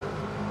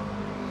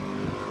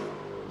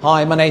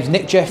Hi, my name's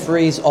Nick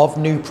Jeffries of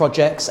New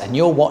Projects and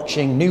you're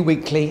watching New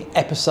Weekly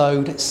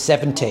episode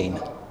 17.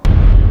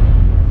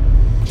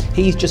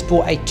 He's just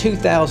bought a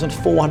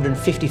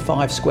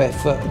 2,455 square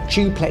foot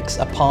duplex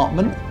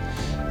apartment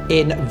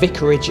in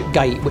Vicarage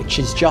Gate, which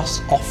is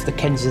just off the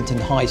Kensington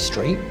High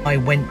Street. I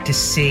went to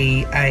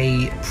see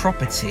a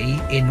property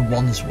in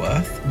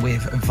Wandsworth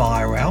with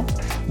Viral,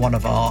 one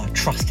of our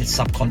trusted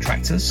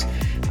subcontractors.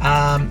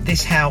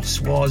 This house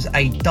was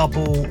a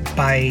double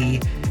bay,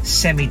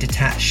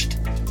 semi-detached,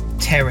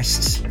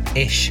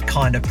 terraced-ish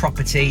kind of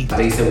property.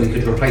 They said we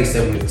could replace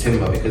them with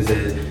timber because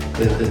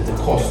the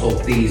cost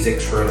of these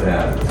extra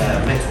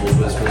metals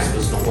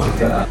was not worth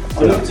it.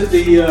 I looked at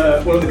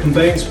the one of the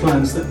conveyance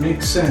plans that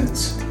Nick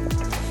sent,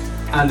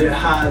 and it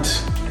had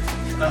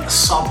a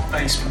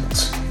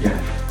sub-basement. Yeah.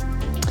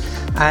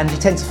 And you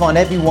tend to find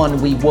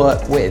everyone we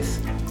work with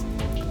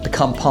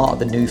become part of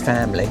the new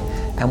family,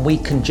 and we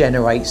can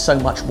generate so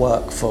much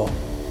work for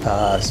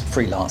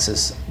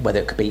freelancers, whether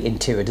it could be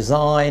interior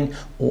design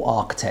or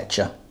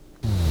architecture.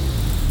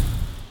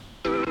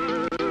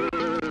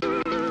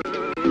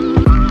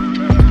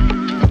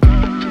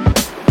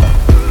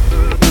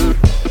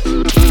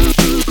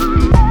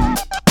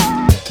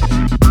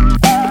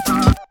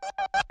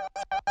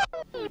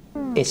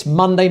 It's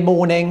Monday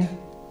morning,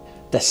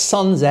 the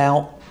sun's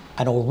out,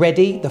 and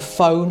already the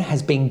phone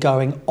has been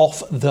going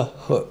off the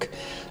hook.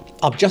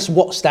 I've just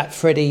WhatsApped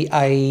Freddie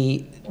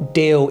a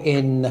deal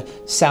in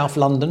South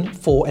London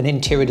for an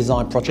interior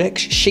design project.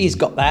 She's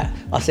got that.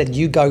 I said,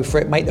 you go for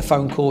it, make the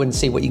phone call and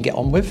see what you can get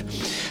on with.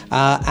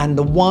 And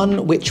the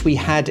one which we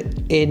had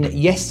in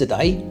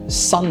yesterday,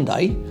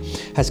 Sunday,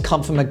 has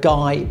come from a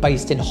guy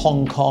based in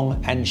Hong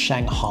Kong and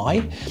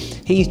Shanghai.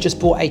 He's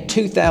just bought a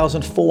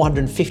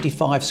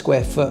 2,455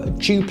 square foot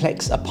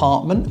duplex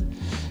apartment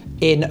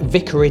in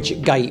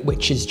Vicarage Gate,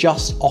 which is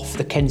just off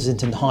the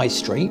Kensington High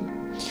Street.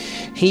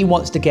 He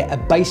wants to get a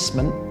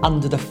basement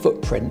under the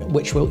footprint,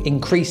 which will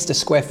increase the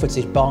square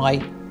footage by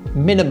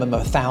minimum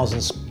of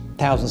 1,000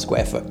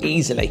 square foot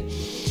easily.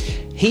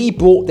 He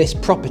bought this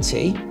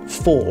property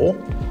for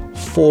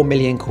 4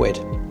 million quid.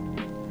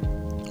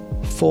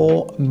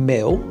 4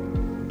 mil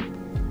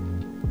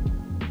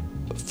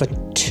for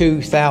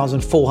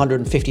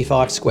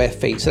 2,455 square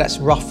feet. So that's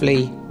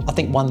roughly, I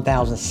think,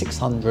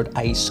 1,600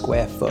 a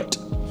square foot.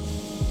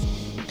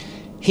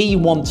 He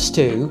wants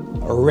to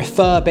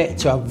refurb it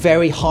to a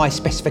very high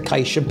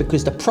specification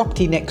because the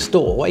property next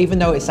door, even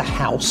though it's a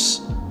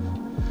house,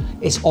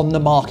 is on the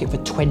market for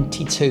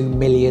 £22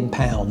 million.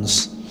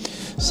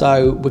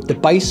 So with the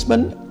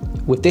basement,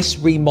 with this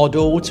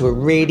remodel to a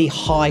really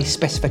high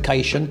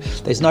specification,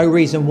 there's no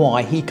reason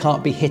why he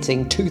can't be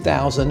hitting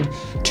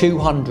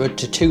 2,200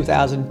 to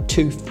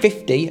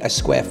 2,250 a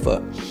square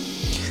foot.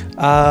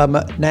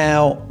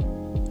 Now,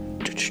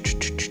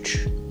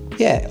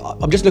 yeah,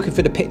 I'm just looking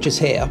for the pictures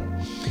here.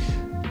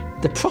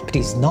 The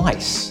property's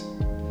nice.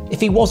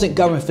 If he wasn't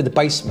going for the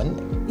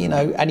basement, you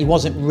know, and he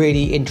wasn't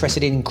really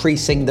interested in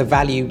increasing the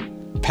value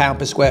pound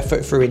per square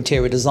foot through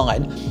interior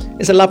design,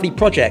 it's a lovely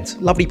project,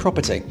 lovely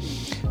property.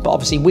 But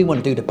obviously we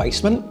want to do the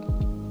basement.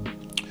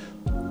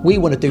 We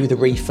want to do the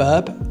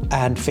refurb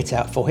and fit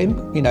out for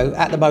him. You know,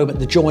 at the moment,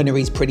 the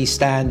joinery is pretty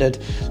standard.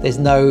 There's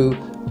no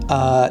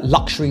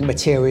luxury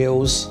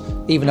materials,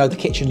 even though the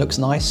kitchen looks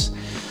nice.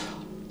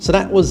 So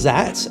that was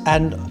that.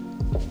 And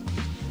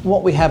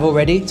what we have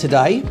already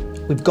today,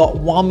 we've got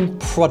one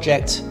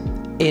project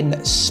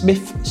in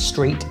Smith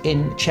Street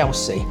in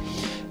Chelsea.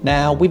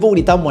 Now, we've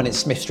already done one in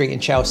Smith Street in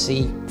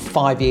Chelsea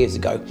 5 years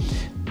ago.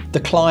 The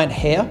client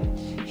here,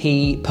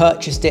 he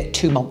purchased it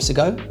 2 months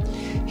ago.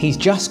 He's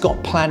just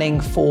got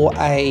planning for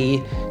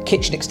a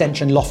kitchen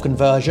extension loft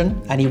conversion,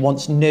 and he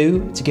wants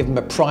New to give him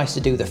a price to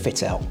do the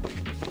fit out.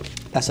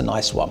 That's a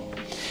nice one.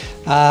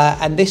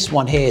 And this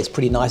one here is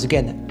pretty nice.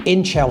 Again,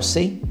 in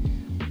Chelsea,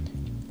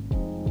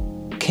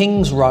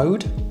 Kings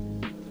Road.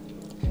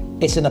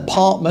 It's an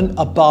apartment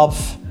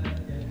above,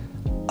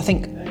 I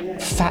think,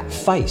 Fat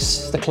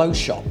Face, the clothes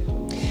shop.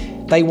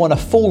 They want a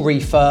full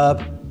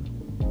refurb,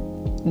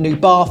 new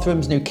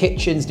bathrooms, new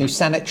kitchens, new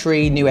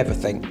sanitary, new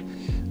everything.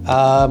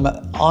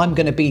 I'm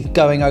going to be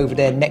going over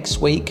there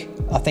next week,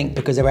 I think,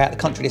 because they're out of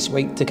the country this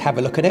week, to have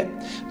a look at it.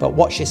 But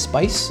watch this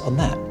space on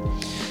that.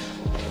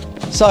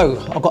 So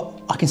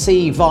I can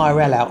see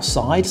Viral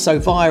outside. So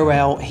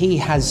Viral, he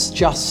has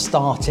just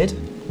started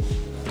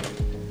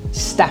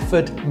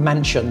Stafford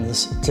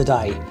Mansions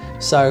today.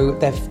 So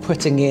they're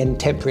putting in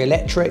temporary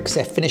electrics,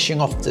 they're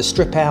finishing off the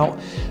strip out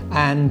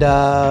and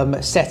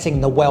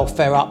setting the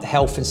welfare up, the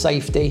health and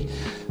safety.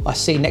 I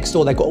see next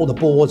door they've got all the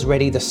boards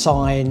ready, the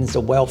signs,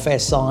 the welfare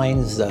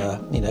signs,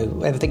 you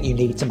know, everything you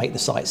need to make the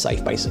site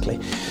safe basically.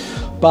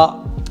 But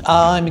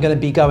I'm going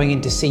to be going in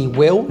to see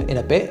Will in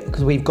a bit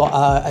because we've got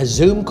a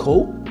Zoom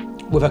call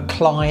with a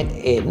client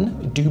in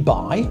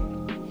Dubai.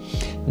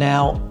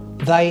 Now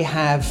they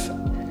have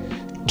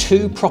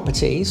 2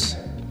 properties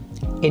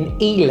in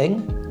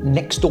Ealing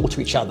next door to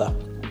each other.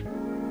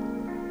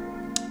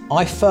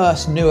 I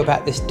first knew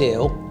about this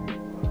deal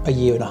a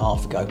year and a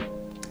half ago.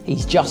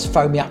 He's just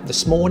phoned me up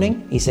this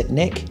morning. He said,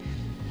 Nick,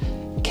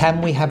 can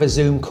we have a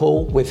Zoom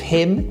call with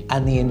him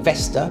and the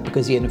investor,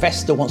 because the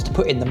investor wants to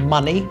put in the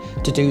money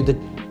to do the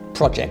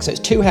project. So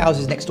it's 2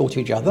 houses next door to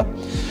each other.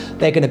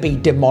 They're going to be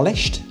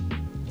demolished,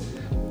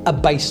 a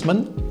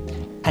basement,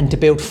 and to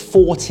build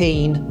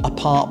 14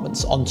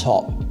 apartments on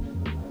top.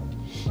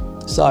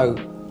 So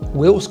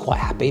Will's quite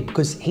happy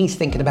because he's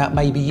thinking about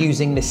maybe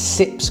using the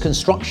SIPS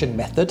construction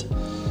method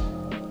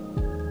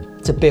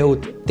to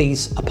build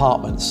these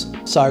apartments.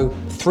 So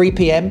 3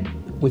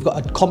 p.m, we've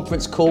got a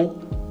conference call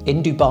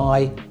in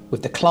Dubai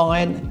with the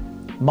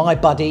client, my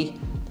buddy,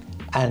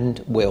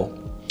 and Will.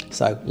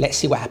 So let's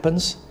see what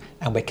happens,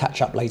 and we'll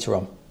catch up later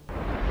on.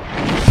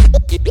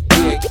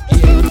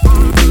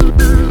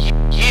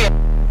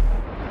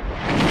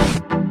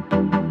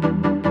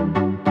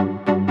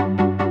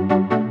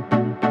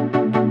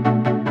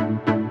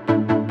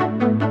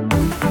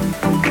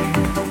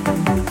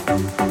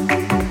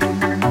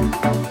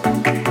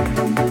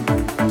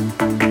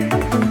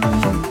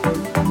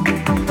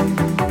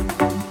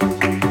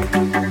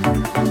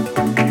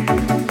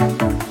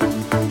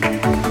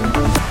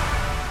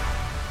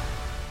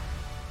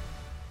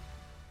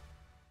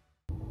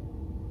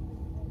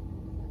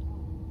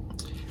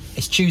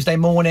 It's Tuesday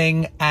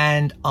morning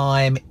and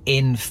I'm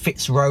in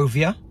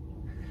Fitzrovia,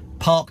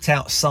 parked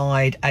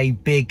outside a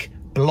big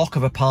block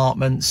of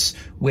apartments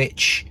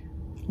which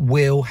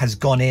Will has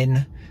gone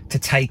in to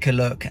take a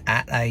look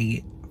at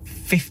a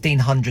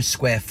 1,500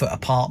 square foot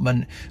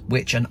apartment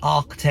which an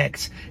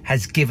architect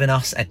has given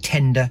us a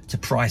tender to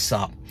price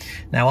up.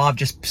 Now I've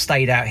just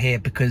stayed out here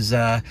because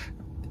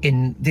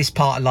in this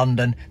part of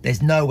London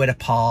there's nowhere to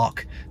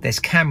park, there's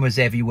cameras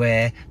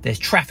everywhere, there's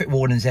traffic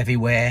wardens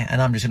everywhere,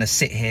 and I'm just going to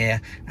sit here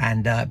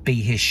and be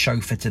his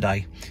chauffeur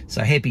today.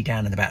 So he'll be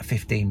down in about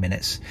 15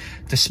 minutes.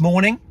 This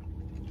morning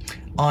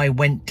I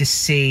went to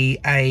see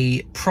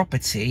a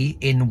property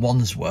in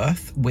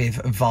Wandsworth with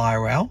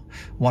VIRL,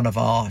 one of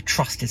our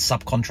trusted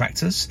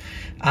subcontractors.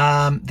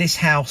 This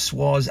house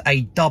was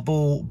a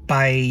double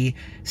bay,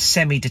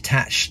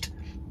 semi-detached,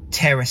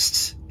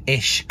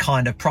 terraced-ish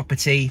kind of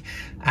property,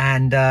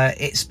 and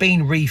it's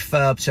been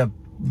refurbed to a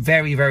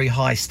very, very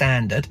high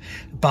standard,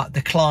 but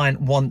the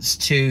client wants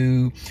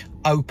to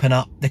open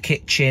up the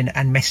kitchen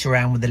and mess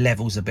around with the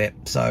levels a bit.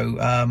 So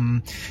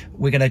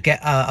we're going to get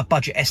a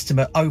budget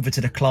estimate over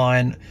to the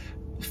client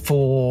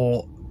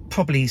for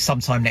probably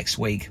sometime next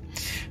week.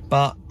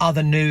 But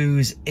other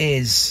news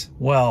is,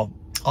 well,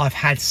 I've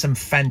had some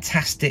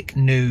fantastic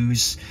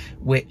news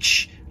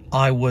which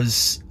I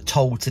was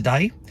told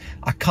today.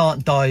 I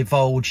can't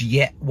divulge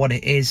yet what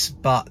it is,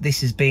 but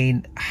this has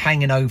been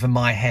hanging over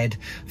my head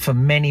for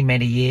many,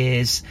 many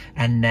years,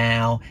 and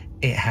now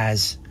it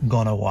has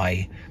gone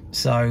away.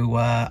 So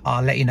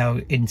I'll let you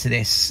know into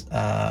this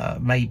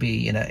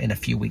maybe in a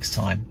few weeks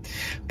time.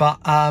 But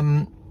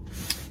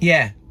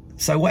yeah,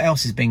 so what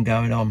else has been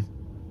going on?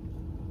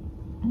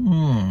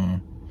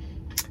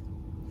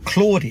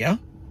 Claudia,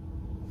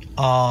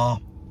 our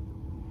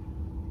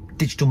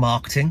digital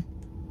marketing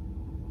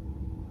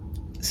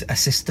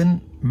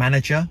assistant,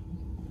 manager,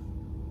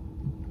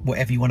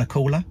 whatever you want to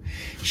call her,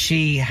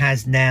 she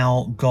has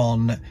now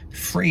gone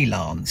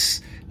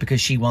freelance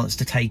because she wants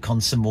to take on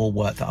some more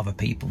work for other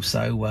people.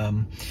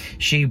 So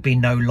she'll be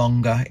no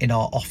longer in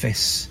our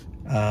office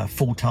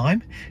full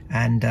time,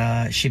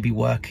 and she'll be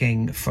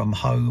working from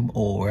home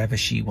or wherever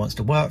she wants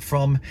to work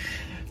from,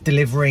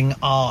 delivering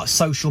our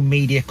social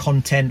media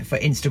content for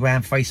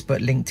Instagram, Facebook,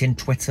 LinkedIn,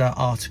 Twitter,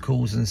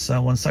 articles, and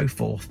so on and so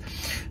forth.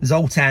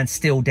 Zoltan's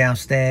still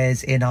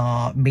downstairs in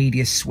our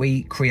media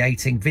suite,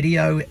 creating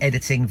video,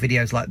 editing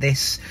videos like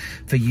this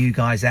for you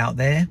guys out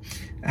there.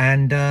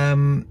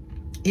 And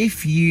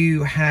if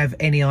you have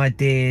any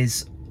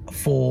ideas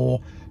for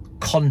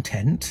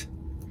content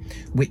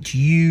which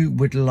you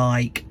would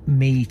like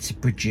me to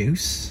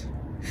produce,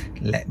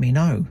 let me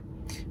know,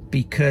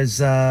 because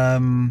I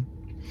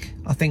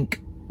think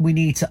we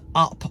need to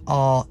up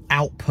our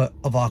output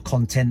of our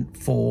content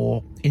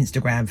for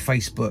Instagram,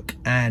 Facebook,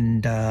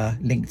 and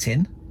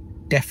LinkedIn.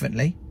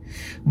 Definitely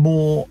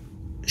more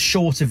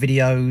shorter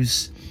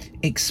videos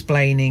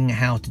explaining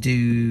how to do,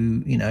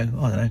 you know, I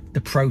don't know,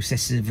 the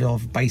processes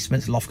of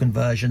basements, loft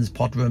conversions,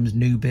 pod rooms,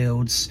 new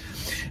builds,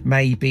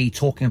 maybe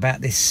talking about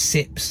this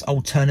SIPS,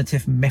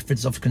 alternative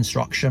methods of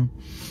construction.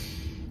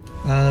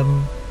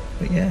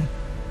 But yeah,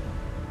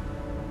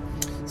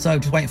 so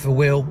just waiting for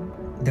Will,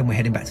 then we're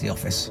heading back to the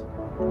office.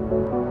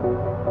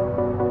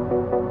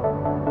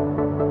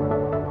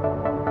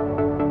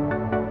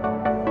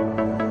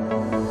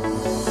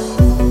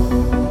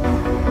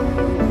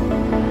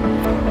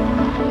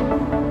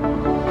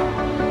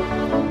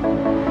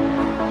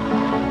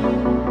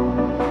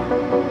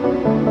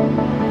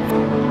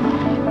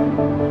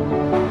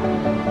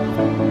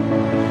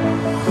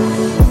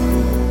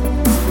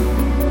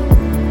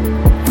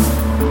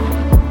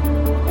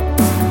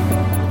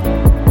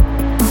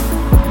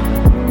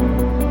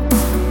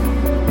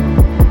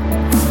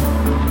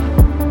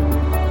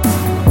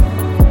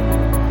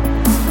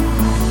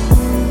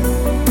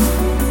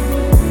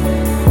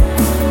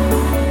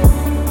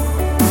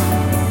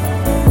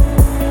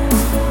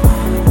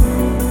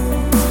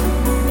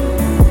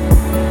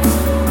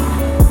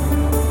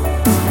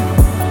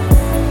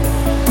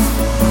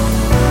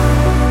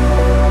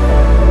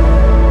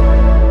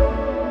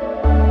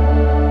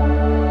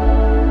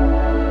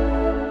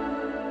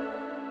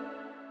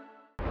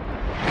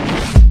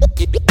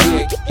 We've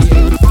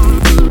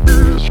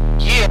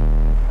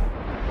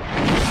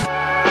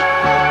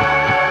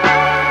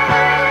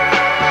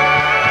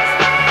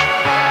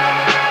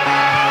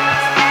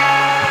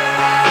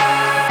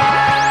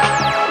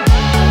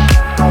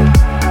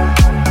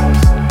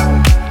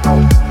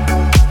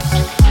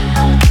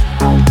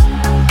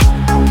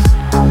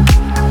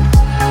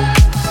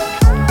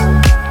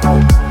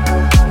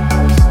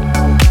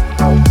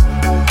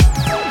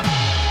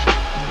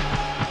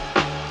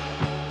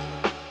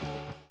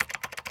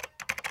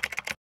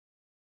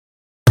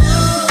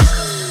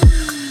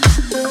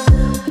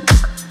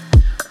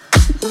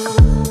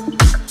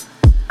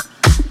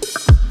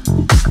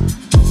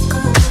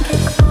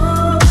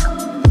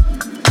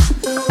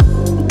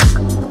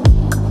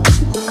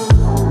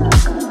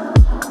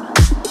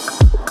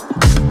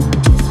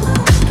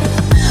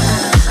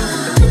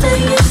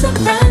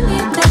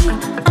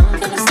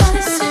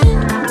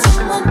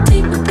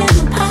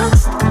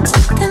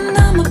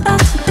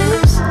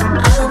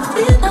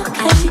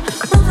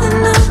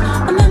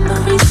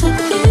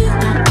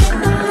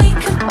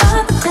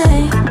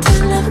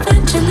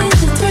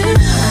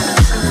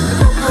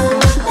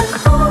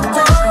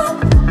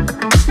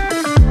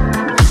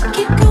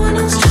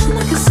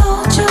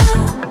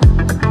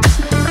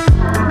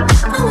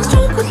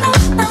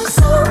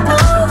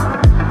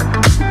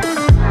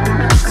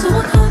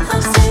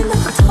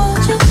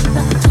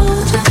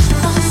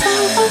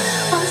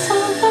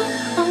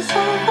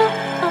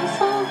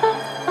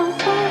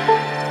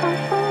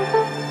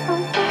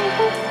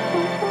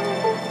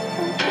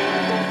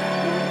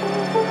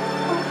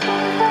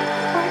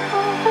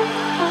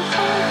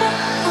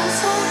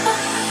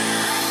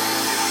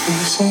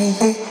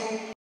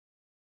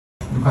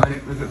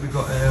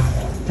got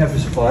temperature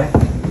supply,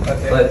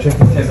 electric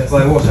and temperature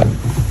supply water.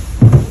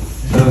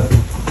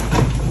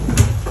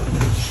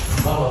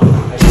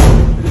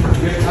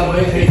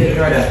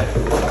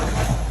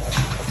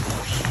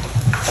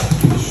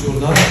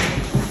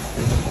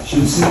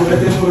 Şimdi siz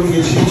buraya deporum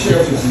geçtiğini şey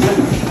yapıyorsunuz değil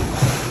mi?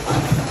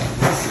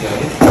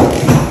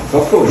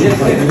 Of course, yes.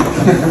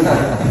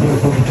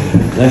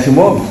 Nice and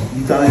warm.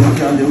 Bir tane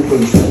demir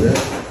koymuşlar ya.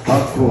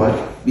 Hakkı var.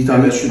 Bir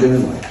tane şu demir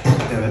var.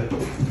 Evet.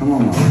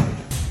 Tamam mı abi?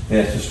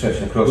 Yes, just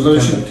stretch across. Bunlar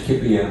için, to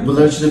keep the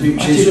bunlar içinde bir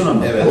şey istiyor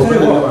ama. Evet. O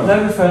kadar var.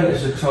 No, we found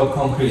it's a sort of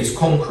concrete. It's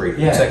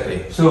concrete, Yeah. exactly.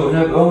 So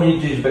no, all we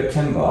need to do is a bit of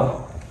timber,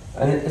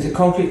 and is it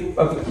concrete?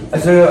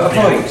 Is there a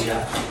void?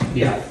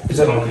 Yeah. Is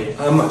it concrete.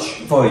 How much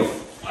void?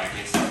 Like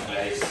this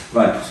place.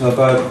 Right. So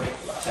about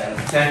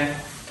 10.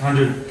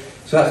 100.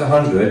 So that's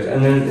 100,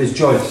 and then there's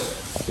joists.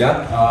 Yeah.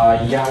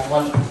 Yeah,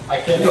 one. I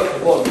can lift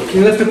the wall. Can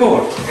you lift the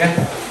board? Yeah.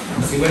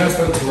 See, when I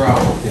spoke to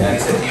Raoul, Yeah. he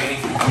said the only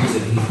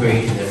reason he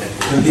created them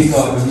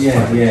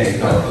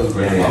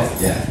over and above.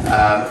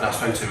 And I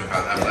spoke to him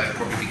about that, but it'd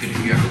probably be good if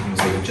you have a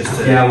conversation just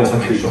to, Yeah, I will to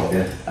make speak, sure.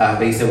 yeah.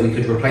 But he said we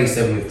could replace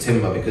them with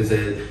timber because the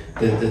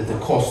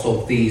cost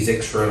of these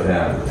extra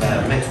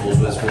metals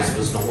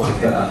was not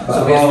worth it. But So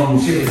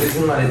it's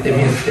not like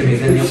demir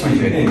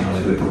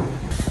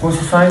What's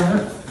the size of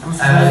it?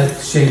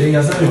 şeyde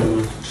yazamıyor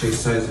mu? Şey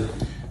size.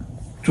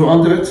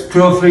 200.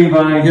 203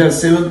 by Yeah,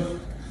 7.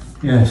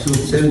 yeah, so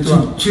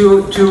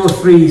 71. two or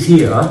threes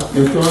here,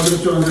 Yeah,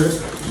 200.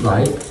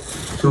 right?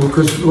 So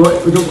because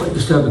we don't want to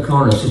disturb the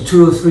corners, so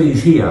two or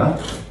threes here,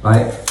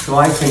 right? So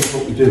I think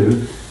what we do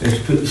is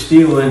put the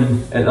steel in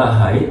at that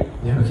height,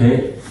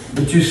 okay?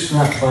 But just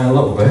slack by a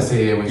little bit. So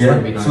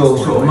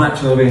it'll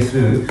match all the way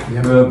through.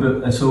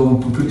 And so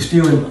we'll put the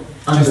steel in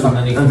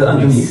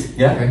underneath,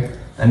 yeah. Okay.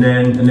 And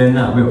then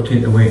that will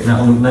take the weight, and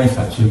that'll look nice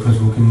actually because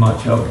we can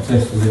match it up with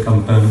this as it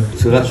comes down.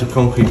 So that's the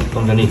concrete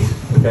underneath,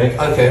 okay?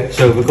 Okay.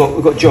 So we've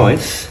got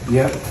joists,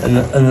 Yeah.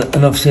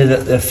 and obviously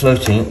that they're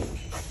floating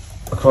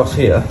across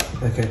here.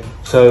 Okay.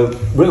 So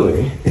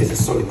really, It's a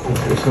solid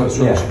concrete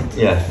construction.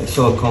 yeah, it's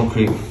solid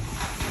concrete,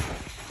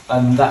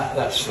 and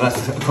that's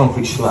a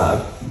concrete slab.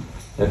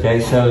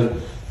 Okay, so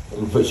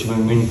which we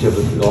need to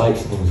have the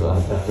lights and things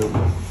like that, don't we?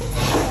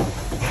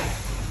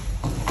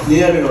 Ne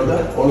yapıyor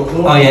orada?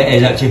 Oh yeah, it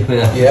is actually.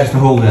 Just a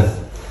holder.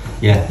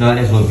 Yeah, no,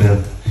 it is a little bit.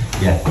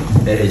 Yeah,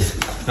 it is.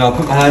 Now I'll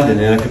put my hand in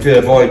there and I can feel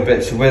a void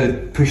bit, so where they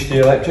push the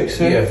electrics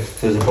through, Yeah. so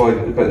there's a void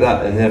about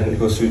that in there, but it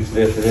goes through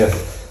to there.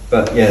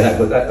 But yeah,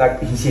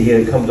 that you can see here,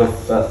 it comes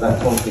off that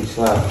concrete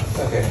slab,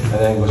 Okay. and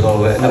then goes all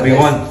the way. And there'll be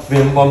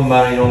one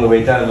marrying all the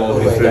way down, all the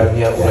way through. All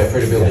the way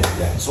through the building.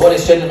 Yeah. So what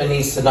this gentleman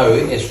needs to know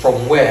is from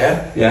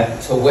where Yeah.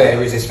 to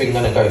where is this thing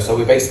going to go. So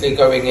we're basically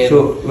going in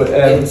So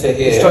into the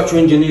here.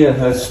 structural engineer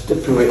has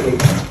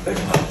stipulated.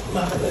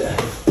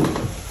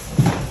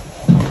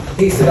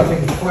 He said I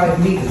think 5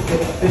 meters.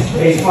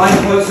 It's 5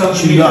 foot something.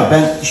 Şimdi ya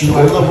şimdi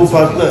orada bu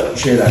farklı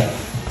şeyler.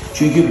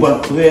 Çünkü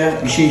bak buraya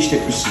bir şey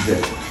işletmiş size.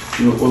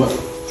 Şimdi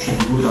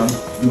buradan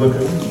bir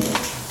bakalım mı?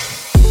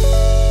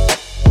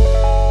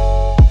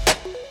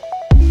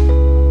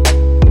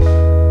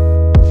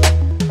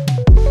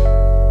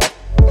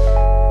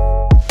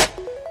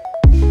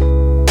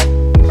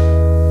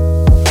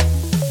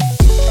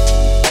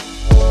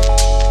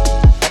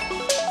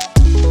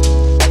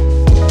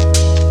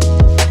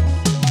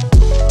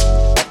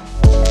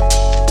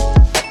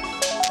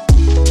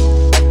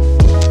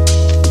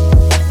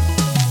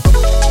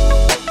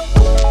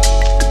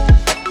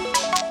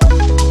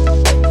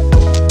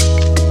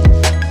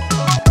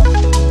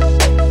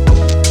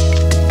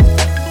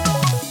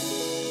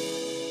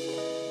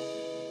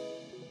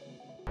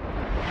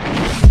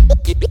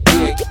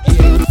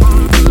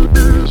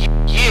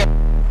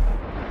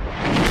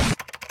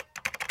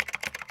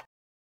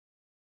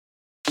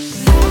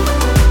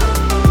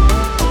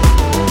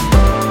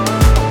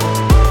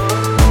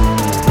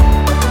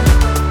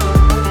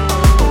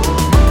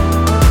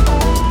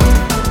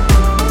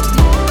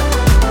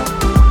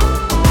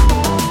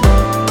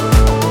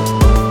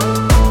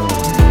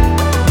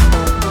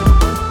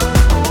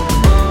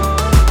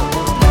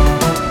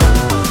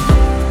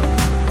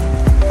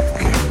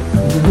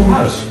 full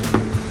house?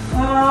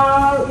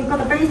 You've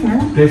got a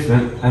basement?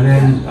 Basement, and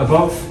then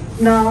above?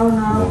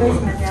 No,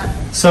 basement,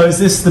 yeah. So is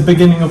this the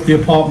beginning of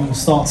the apartment?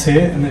 Starts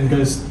here and then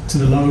goes to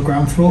the lower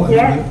ground floor? And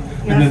Yeah,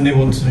 and then they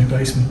want to do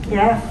basement?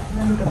 Yeah.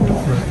 Then you've got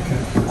basement. Right,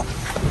 okay.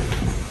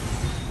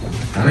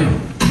 Danny.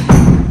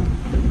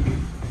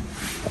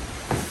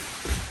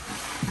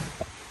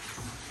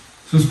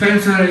 So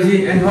Spencer, is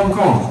he in Hong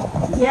Kong?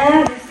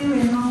 Yeah, they're still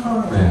in Hong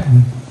Kong. Yeah.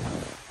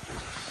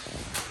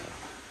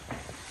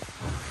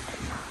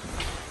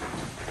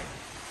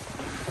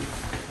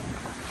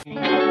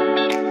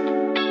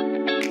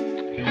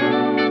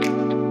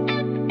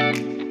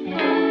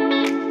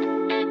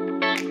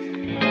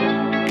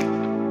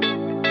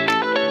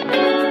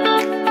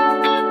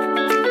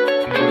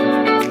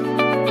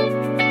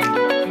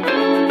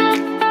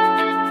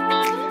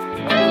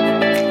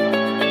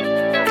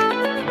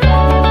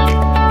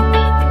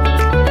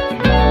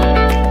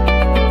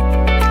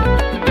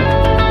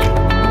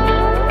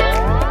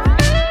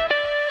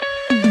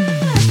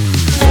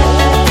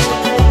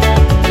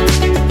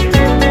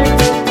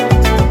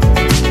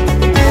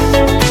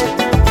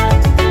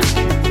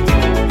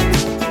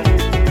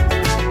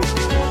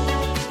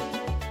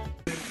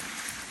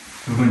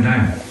 We're going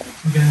down.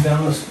 We're going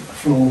down the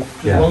floor.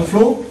 Yeah. One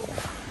floor.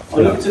 I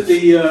looked at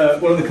the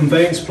one of the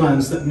conveyance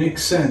plans that Nick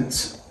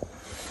sent,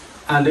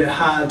 and it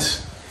had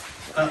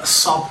a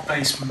sub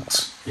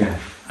basement. Yeah.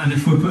 And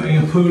if we're putting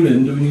a pool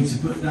in, do we need to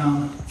put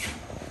down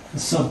a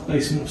sub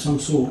basement of some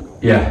sort?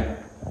 Yeah.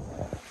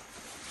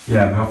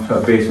 Yeah, we have to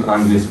put a basement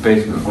under this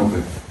basement, won't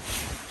we?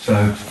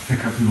 So,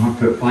 pick up and have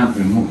to put a plant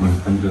room, won't we,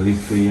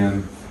 underneath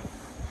the,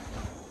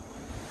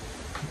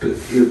 But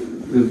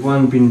there's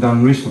one been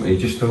done recently,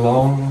 just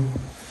along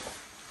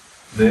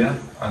there,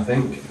 I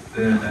think,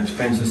 the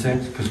Spencer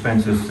said, because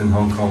Spencer's in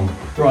Hong Kong.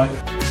 Right.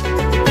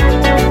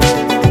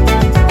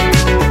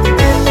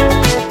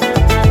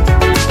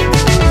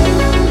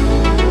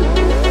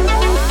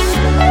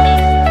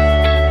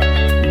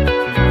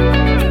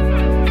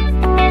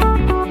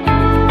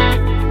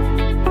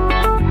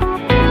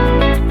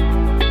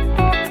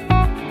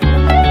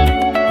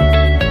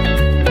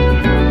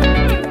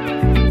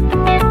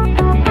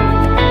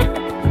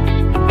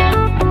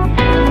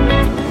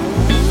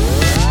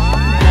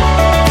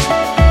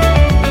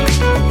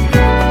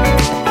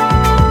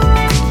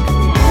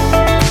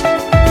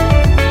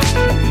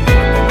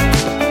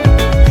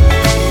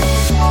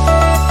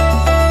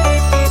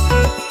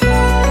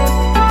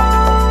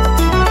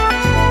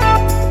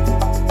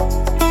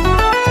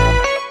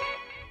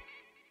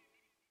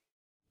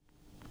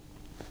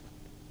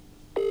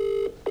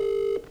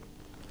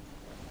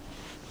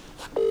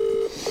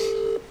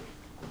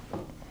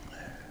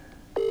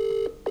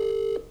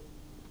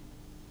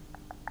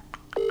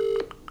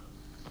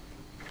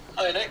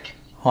 Hi Nick,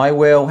 Hi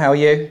Will, how are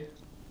you?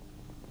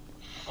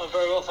 I'm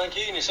very well, thank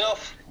you. And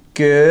yourself?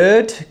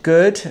 Good,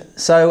 good.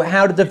 So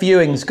how did the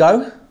viewings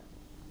go?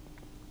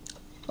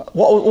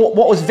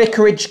 What was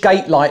Vicarage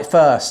Gate like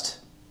first?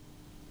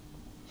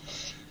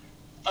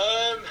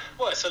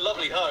 Well, it's a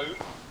lovely home,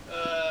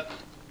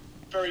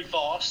 very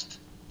vast,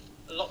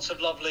 lots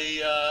of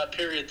lovely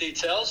period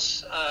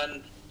details,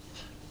 and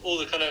all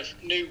the kind of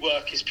new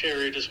work is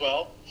period as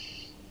well,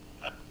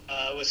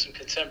 with some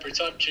contemporary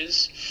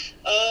touches.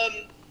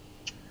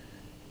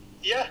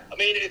 Yeah, I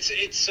mean it's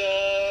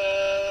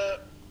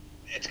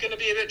going to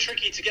be a bit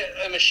tricky to get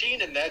a machine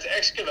in there to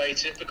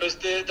excavate it, because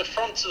the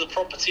front of the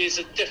property is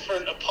a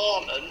different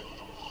apartment.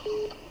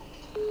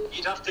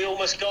 You'd have to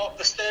almost go up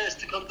the stairs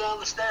to come down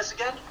the stairs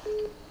again.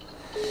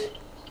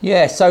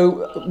 Yeah,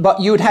 so, but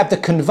you would have the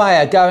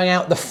conveyor going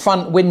out the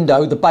front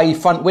window, the bay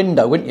front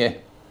window, wouldn't you?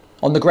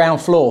 On the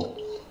ground floor,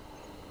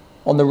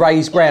 on the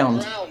raised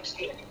ground.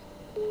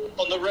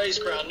 On the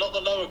raised ground, not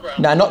the lower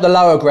ground. No, not the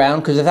lower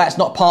ground, because if that's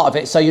not part of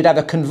it, so you'd have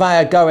a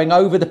conveyor going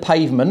over the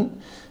pavement,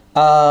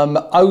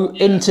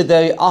 into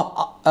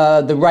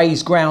the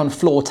raised ground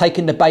floor,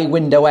 taking the bay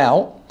window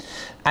out,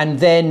 and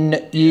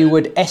then you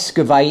would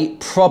excavate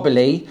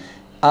probably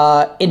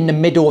in the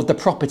middle of the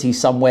property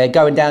somewhere,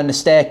 going down the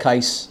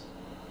staircase.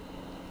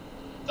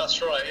 That's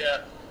right,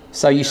 yeah.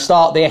 So you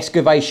start the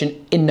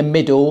excavation in the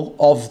middle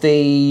of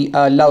the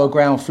lower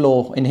ground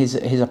floor in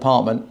his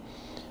apartment.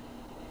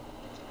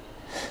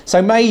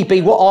 So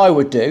maybe what I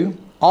would do,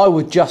 I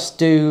would just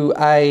do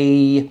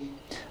a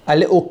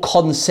little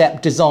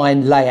concept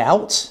design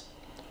layout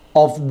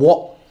of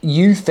what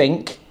you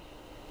think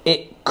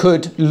it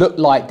could look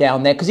like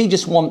down there, because he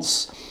just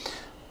wants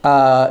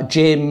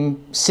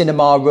gym,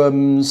 cinema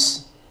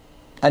rooms,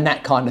 and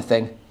that kind of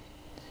thing.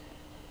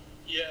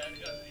 Yeah, I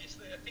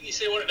think he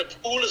said he wanted a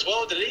pool as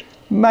well, did he?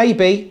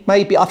 Maybe.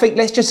 I think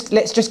let's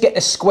just get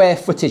the square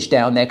footage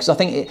down there, because I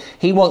think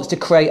he wants to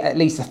create at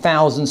least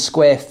 1,000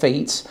 square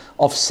feet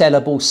of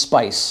sellable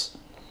space.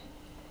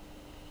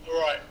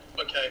 Right.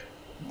 Okay.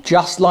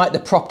 Just like the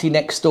property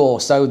next door.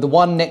 So the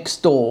one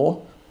next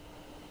door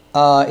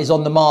is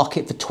on the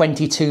market for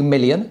 22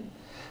 million,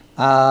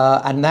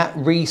 and that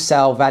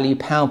resale value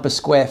pound per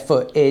square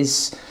foot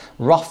is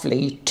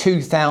roughly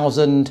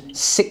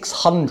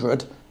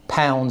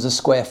 £2,600 a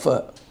square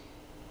foot.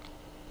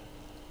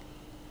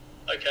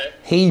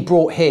 He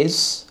brought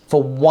his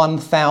for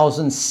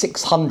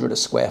 1,600 a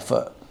square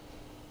foot.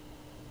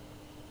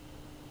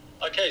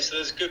 Okay, so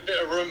there's a good bit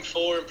of room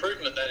for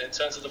improvement then in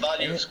terms of the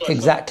value of square foot.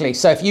 Exactly.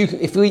 So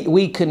if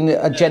we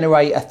can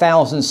generate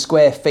 1,000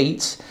 square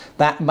feet,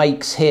 that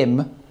makes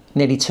him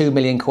nearly 2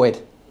 million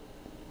quid.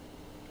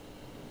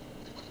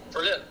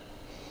 Brilliant.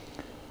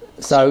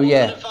 So What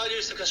yeah. kind of value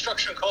is the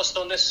construction cost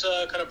on this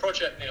kind of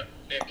project, Nick?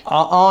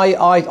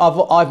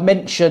 I've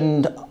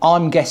mentioned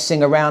I'm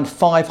guessing around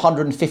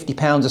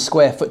 £550 a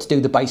square foot to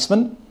do the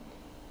basement,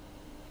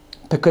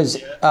 because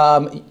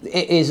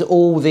it is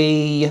all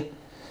the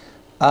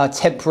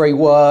temporary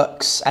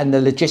works and the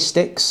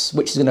logistics,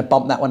 which is going to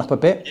bump that one up a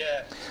bit.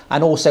 Yeah.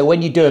 And also,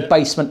 when you do a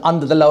basement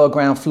under the lower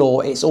ground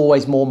floor, it's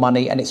always more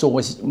money and it's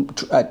always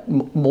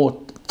more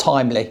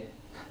timely.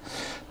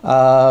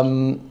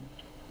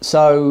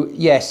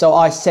 So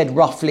I said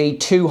roughly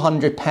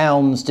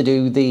 £200 to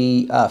do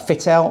the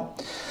fit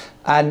out.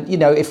 And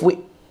there's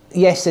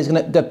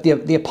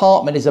the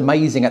apartment is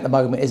amazing at the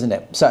moment, isn't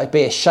it? So it'd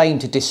be a shame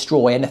to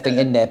destroy anything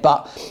in there.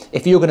 But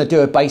if you're going to do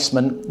a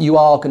basement, you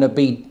are going to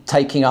be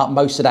taking up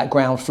most of that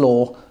ground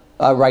floor,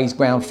 raised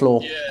ground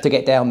floor, to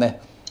get down there.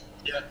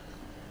 Yeah.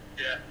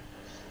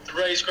 The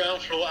raised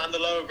ground floor and the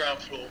lower ground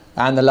floor.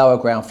 And the lower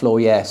ground floor,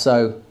 yeah.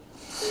 So,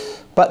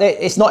 but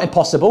it's not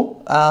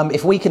impossible.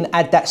 If we can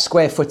add that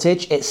square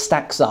footage, it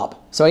stacks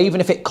up. So even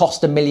if it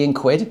cost £1 million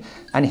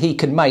and he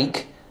can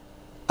make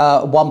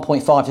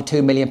 1.5 to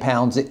 2 million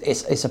pounds,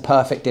 it's a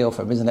perfect deal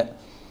for him, isn't it?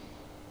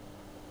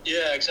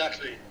 Yeah,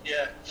 exactly.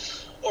 Yeah.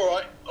 All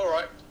right.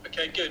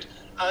 Okay, good.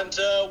 And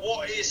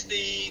what is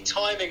the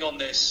timing on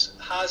this?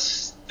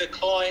 Has the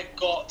client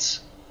got,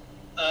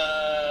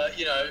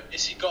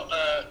 has he got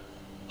a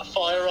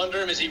fire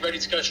under him? Is he ready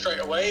to go straight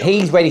away?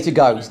 He's ready to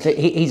go.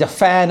 He's a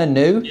fan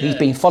anew. Yeah. He's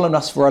been following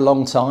us for a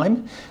long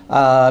time.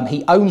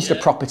 He owns the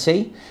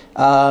property.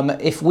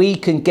 If we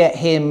can get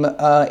him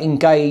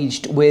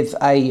engaged with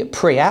a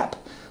pre-app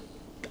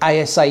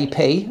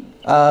ASAP,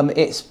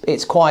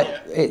 it's quite,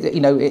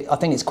 I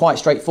think it's quite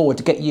straightforward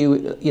to get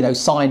you,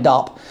 signed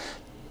up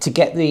to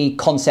get the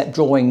concept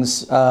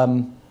drawings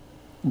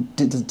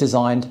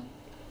designed.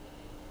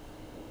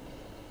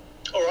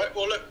 All right.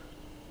 Well, look,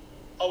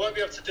 I won't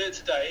be able to do it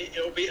today.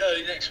 It will be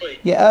early next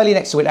week. Yeah, early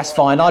next week. That's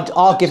fine.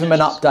 I'll give him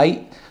an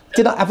update.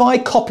 Have I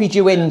copied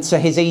you into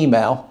his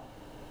email?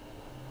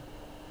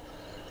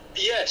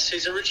 Yes,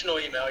 his original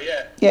email,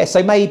 yeah. Yeah,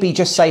 so maybe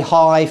just say,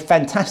 hi,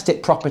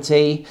 fantastic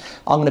property.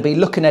 I'm going to be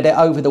looking at it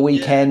over the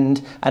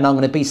weekend and I'm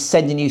going to be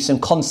sending you some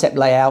concept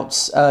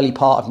layouts early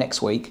part of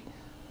next week.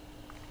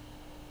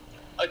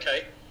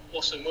 Okay,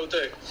 awesome, we'll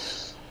do.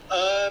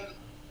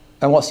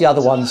 And what's the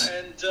other ones?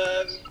 And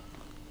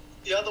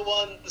the other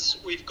ones,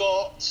 we've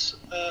got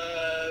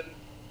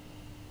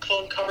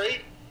Cloncurry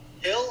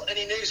Hill.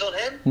 Any news on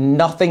him?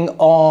 Nothing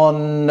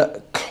on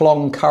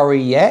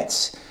Cloncurry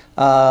yet.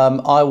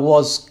 I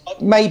was,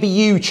 maybe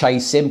you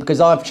chase him, because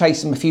I've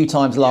chased him a few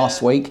times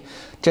last week.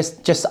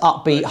 Just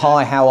upbeat,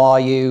 hi, how are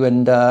you?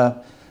 And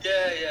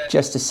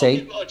just to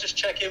see. I'll just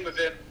check in with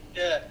him,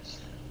 yeah.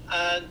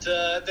 And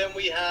then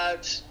we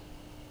had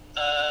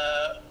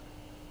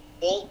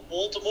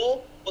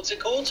Baltimore, what's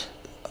it called?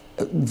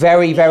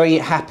 Very, very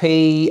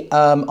happy.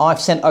 I've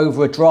sent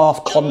over a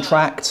draft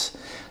contract.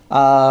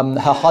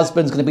 Her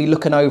husband's going to be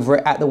looking over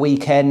it at the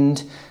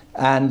weekend,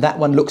 and that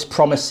one looks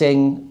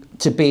promising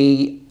to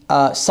be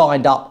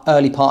signed up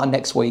early part of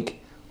next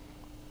week.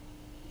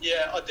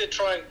 Yeah, I did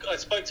try and I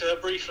spoke to her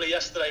briefly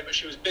yesterday, but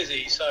she was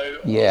busy, so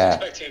I was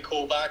expecting a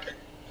call back.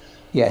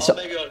 Yeah, so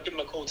maybe I'll give him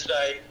a call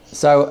today.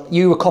 So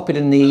you were copied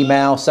in the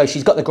email. So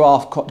she's got the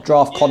draft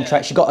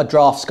contract. She's got a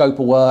draft scope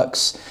of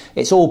works.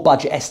 It's all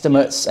budget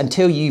estimates.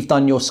 Until you've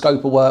done your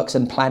scope of works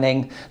and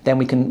planning, then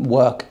we can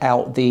work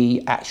out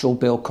the actual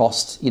build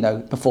cost,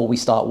 before we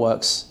start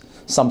works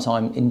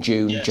sometime in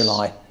June,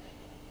 July.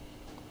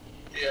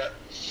 Yeah.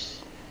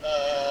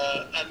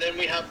 And then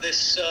we have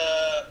this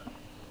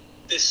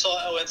this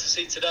site I went to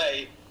see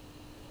today.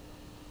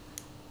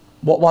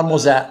 What one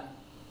was that?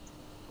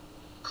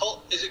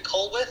 Is it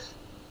Colwith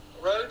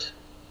Road?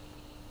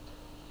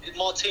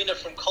 Martina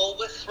from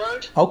Colwith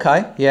Road.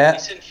 Okay, yeah.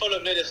 It's in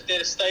Fulham near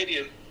the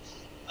stadium.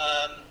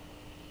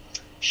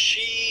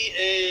 She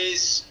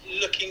is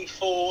looking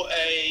for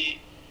a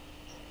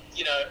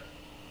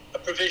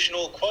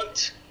provisional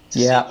quote to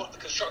see what the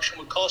construction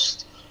would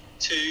cost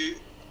to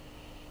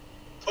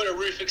put a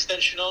roof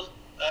extension on,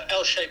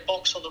 L-shaped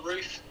box on the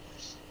roof.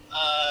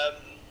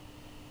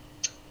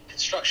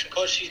 Construction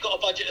cost. She's got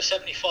a budget of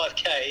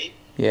 75k.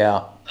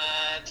 Yeah.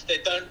 And they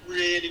don't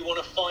really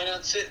want to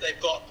finance it. They've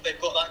got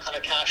that kind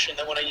of cash, and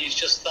they want to use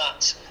just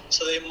that.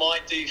 So they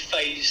might do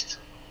phased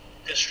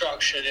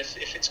construction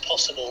if it's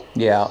possible.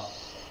 Yeah.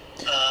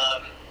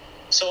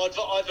 So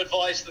I've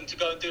advised them to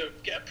go and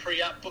get a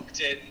pre-app booked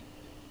in,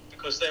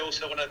 because they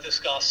also want to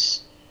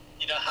discuss,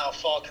 how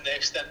far can they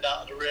extend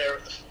out of the rear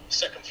of the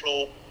second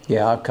floor.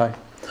 Yeah. Okay.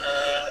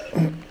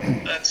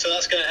 And so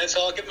that's going to.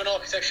 So I'll give them an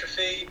architecture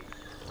fee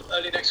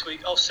early next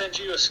week. I'll send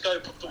you a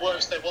scope of the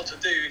works they want to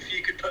do. If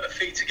you could put a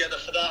fee together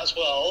for that as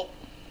well,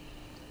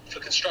 for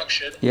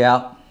construction.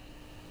 Yeah.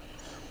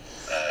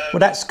 Well,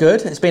 that's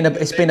good. It's been a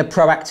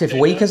proactive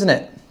week, hasn't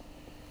it?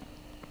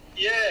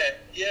 Yeah.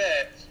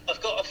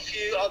 I've got a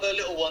few other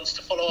little ones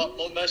to follow up,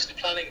 mostly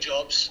planning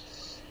jobs.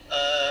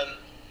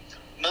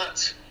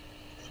 Matt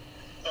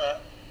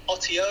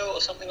Ottio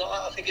or something like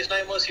that, I think his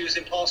name was. He was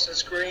in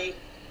Parsons Green.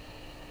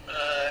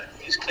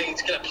 He's keen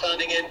to get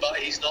planning in, but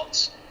he's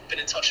not been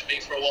in touch with me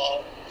for a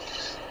while.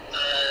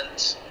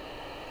 And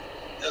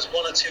there's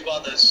one or two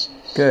others.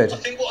 Good. I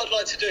think what I'd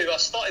like to do, I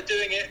started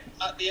doing it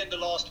at the end of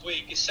last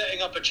week, is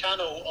setting up a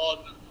channel on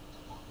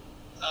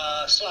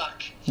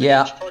Slack for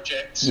each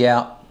project.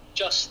 Yeah.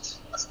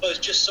 I suppose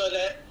just so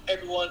that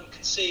everyone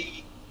can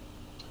see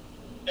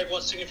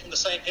everyone's singing from the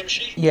same hymn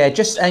sheet. Yeah,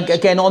 and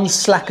again on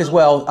Slack as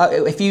well.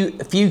 If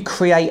you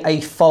create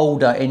a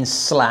folder in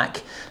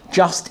Slack,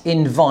 just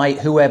invite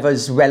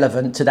whoever's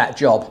relevant to that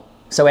job,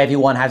 so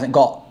everyone hasn't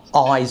got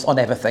eyes on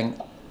everything.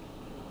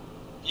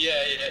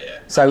 Yeah.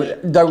 So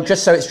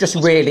it's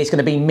going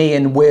to be me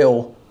and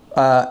Will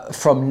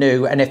from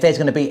New, and if there's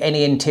going to be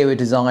any interior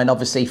design,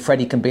 obviously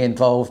Freddie can be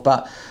involved,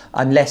 but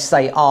unless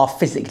they are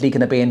physically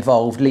going to be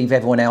involved, leave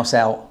everyone else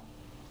out.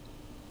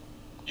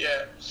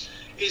 Yeah.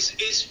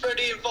 Is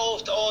Freddie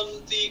involved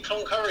on the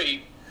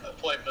Cloncurry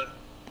appointment?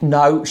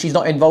 No, she's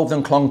not involved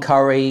in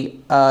Cloncurry.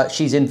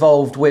 She's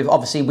involved with,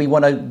 obviously, we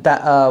want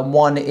that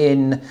one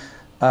in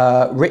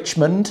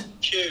Richmond.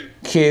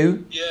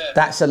 Q. Yeah.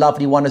 That's a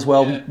lovely one as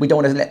well. Yeah. We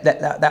don't want to let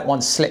that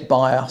one slip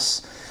by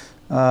us.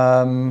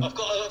 I've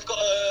got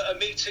a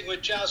meeting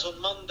with Jazz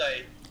on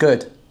Monday.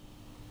 Good.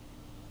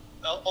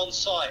 On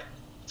site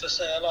to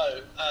say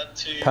hello and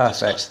to Perfect.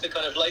 discuss the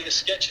kind of latest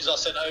sketches I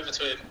sent over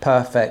to him.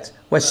 Perfect.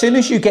 Well, as soon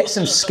as you get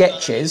some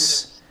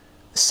sketches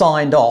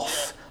signed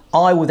off,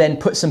 I will then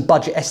put some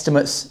budget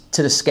estimates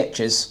to the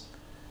sketches.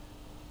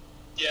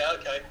 Yeah.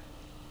 Okay.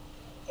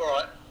 All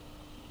right.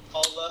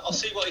 I'll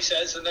see what he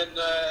says, and then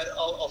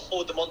I'll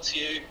forward them on to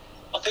you.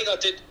 I think I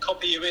did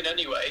copy you in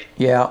anyway.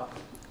 Yeah.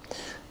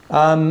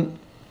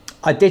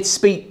 I did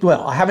speak.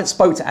 Well, I haven't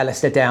spoke to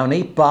Alistair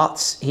Downey,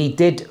 but he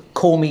did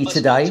call me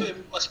today.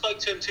 I spoke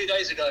to him 2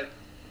 days ago.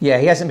 Yeah,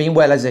 he hasn't been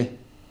well, has he?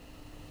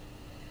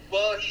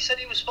 Well, he said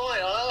he was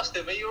fine. I asked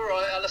him, "Are you all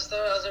right, Alistair?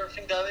 How's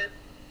everything going?"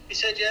 He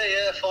said,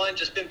 "Yeah, fine.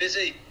 Just been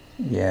busy."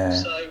 Yeah.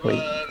 So.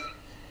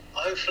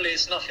 Hopefully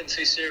it's nothing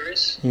too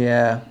serious.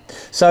 Yeah.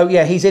 So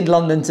yeah, he's in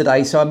London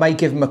today, so I may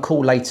give him a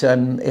call later,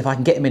 and if I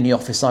can get him in the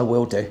office, I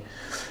will do.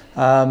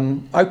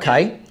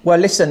 Okay. Well,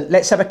 listen,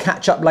 let's have a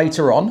catch up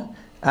later on,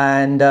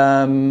 and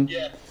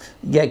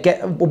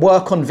get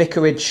work on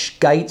Vicarage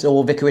Gate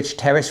or Vicarage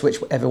Terrace,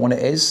 whichever one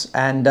it is,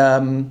 and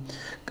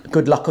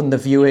good luck on the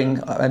viewing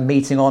and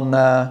meeting on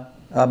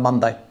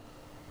Monday.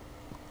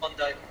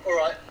 Monday. All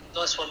right.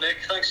 Nice one, Nick.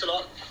 Thanks a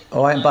lot.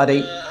 All right,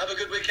 buddy. Have a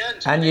good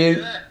weekend. And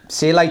you.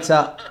 See you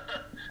later.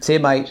 See you,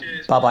 mate.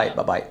 Cheers,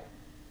 bye-bye.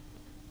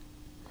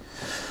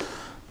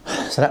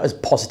 So that was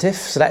positive.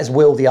 So that is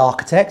Will, the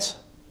architect.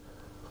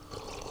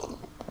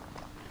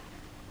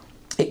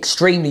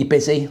 Extremely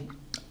busy.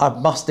 I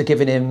must have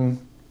given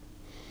him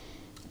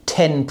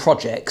 10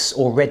 projects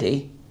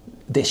already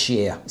this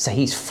year. So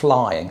he's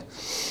flying.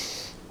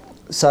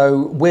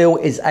 So Will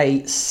is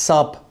a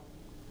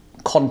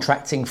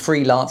subcontracting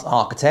freelance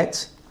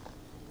architect,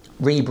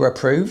 REBA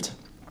approved.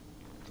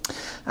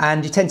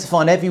 And you tend to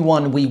find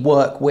everyone we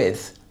work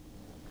with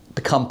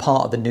become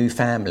part of the New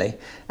family,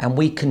 and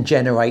we can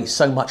generate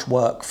so much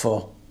work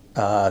for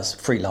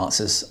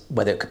freelancers,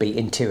 whether it could be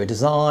interior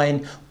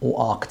design or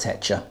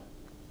architecture.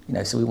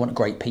 So we want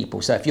great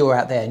people. So if you're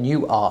out there and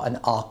you are an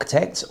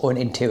architect or an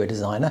interior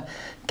designer,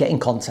 get in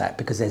contact,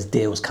 because there's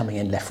deals coming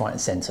in left, right and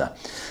centre.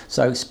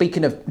 So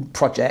speaking of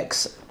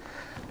projects,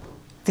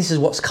 this is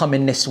what's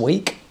coming this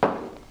week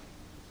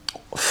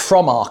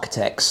from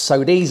architects.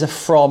 So these are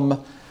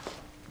from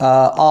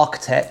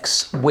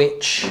architects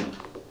which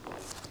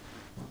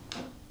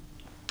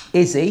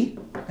Izzy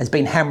has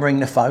been hammering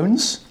the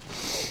phones,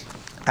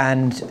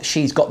 and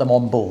she's got them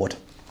on board.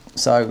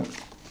 So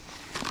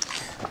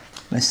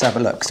let's have a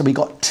look. So we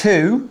got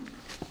 2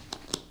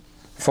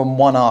 from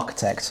one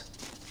architect,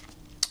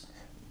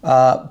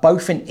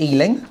 both in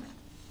Ealing,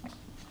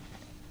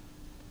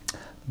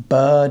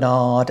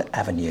 Bernard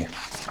Avenue.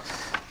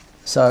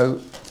 So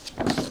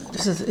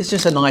it's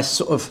just a nice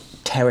sort of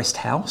terraced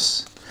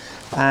house,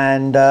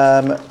 and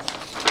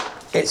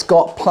it's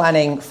got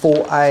planning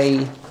for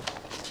a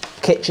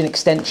kitchen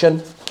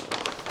extension,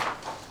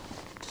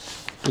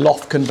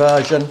 loft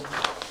conversion,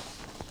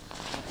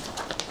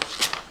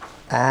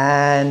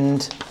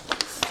 and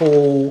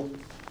full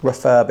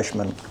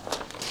refurbishment.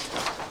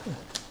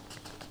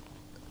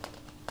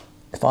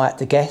 If I had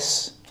to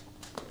guess,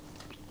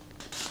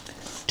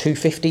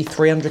 250,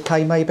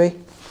 300k maybe.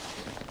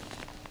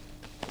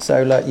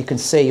 So look, you can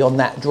see on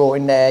that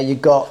drawing there, you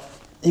got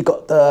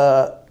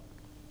the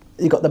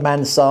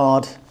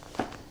mansard,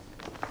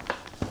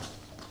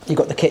 you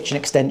got the kitchen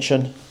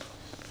extension,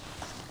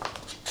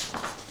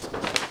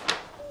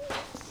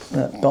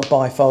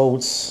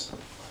 bifolds.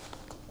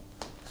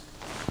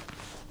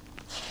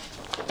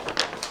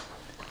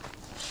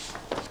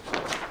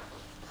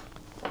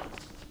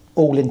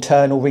 all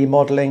internal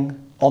remodelling,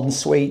 en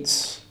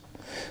suites.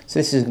 So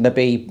this is going to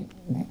be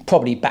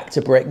probably back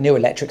to brick, new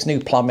electrics, new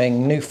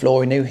plumbing, new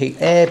flooring, new heat,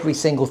 every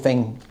single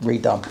thing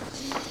redone.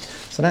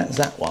 So that's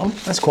that one.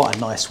 That's quite a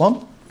nice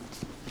one.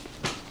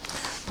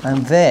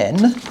 And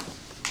then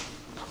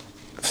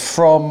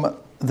from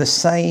the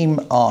same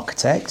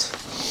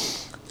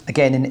architect,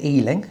 again in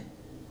Ealing,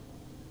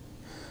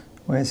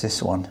 where's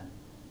this one?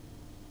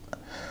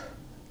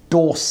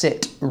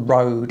 Dorset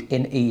Road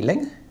in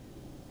Ealing.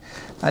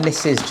 And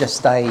this is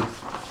just a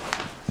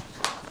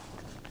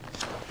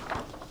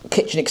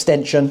kitchen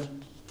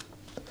extension,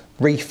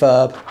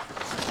 refurb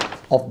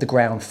of the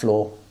ground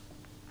floor.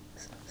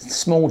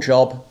 Small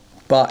job,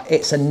 but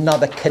it's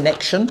another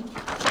connection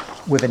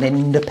with an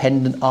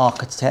independent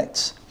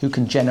architect who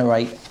can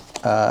generate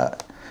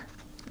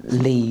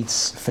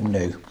leads for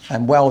new.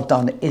 And well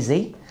done,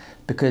 Izzy,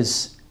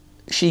 because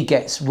she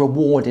gets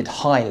rewarded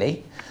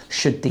highly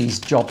should these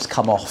jobs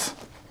come off.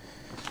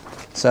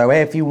 So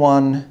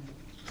everyone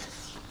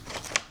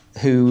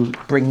who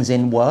brings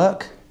in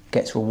work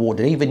gets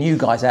rewarded. Even you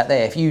guys out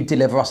there, if you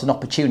deliver us an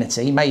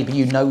opportunity, maybe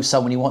you know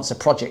someone who wants a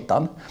project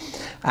done,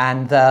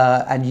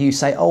 and you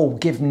say, oh,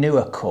 give New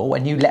a call,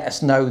 and you let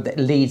us know that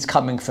leads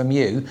coming from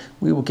you,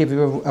 we will give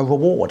you a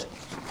reward.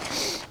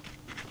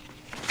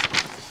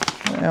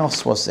 What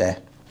else was there?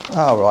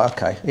 Oh, right,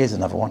 okay, here's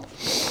another one.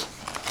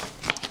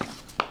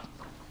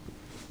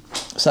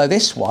 So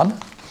this one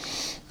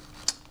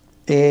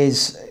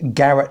is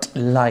Garrett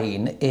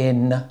Lane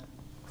in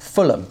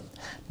Fulham.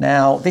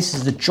 Now, this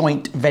is a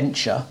joint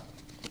venture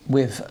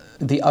with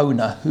the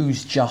owner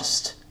who's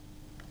just,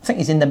 I think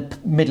he's in the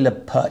middle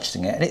of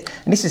purchasing it.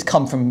 And this has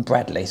come from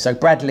Bradley. So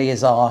Bradley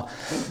is our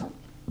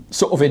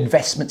sort of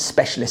investment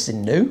specialist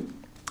in new,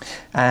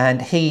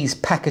 and he's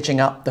packaging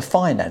up the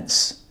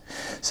finance.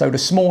 So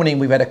this morning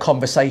we've had a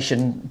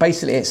conversation.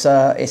 Basically, it's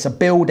a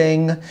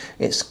building,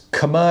 it's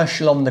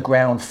commercial on the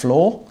ground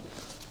floor,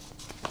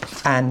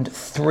 and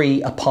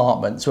 3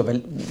 apartments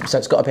with so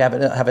it's got to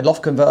have a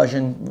loft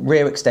conversion,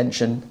 rear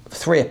extension,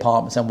 3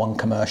 apartments and 1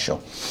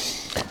 commercial.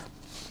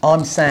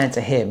 I'm saying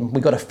to him,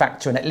 we've got to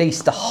factor in at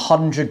least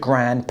 100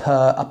 grand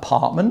per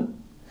apartment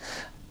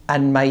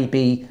and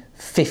maybe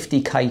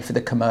 50k for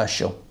the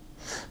commercial.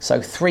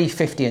 So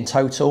 350 in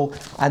total,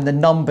 and the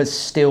numbers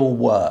still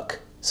work.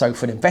 So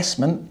for an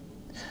investment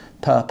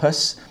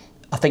purpose,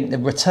 I think the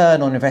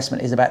return on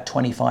investment is about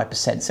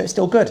 25%, so it's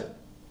still good.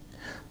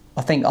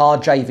 I think our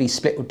JV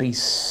split would be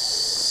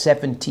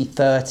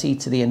 70-30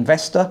 to the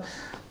investor,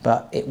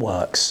 but it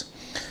works.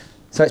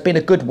 So it's been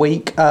a good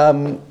week.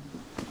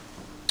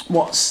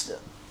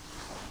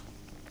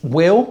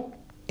 Will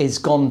is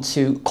gone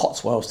to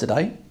Cotswolds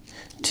today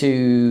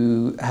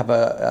to have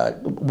a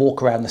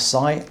walk around the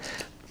site.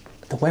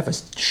 The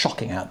weather's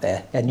shocking out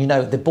there, and you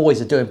know the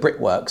boys are doing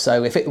brickwork,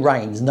 so if it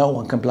rains, no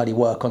one can bloody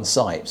work on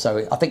site.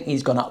 So I think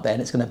he's gone up there,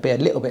 and it's going to be a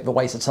little bit of a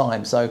waste of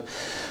time. So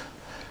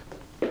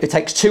it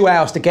takes 2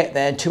 hours to get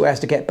there and 2 hours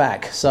to get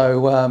back.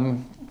 So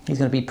he's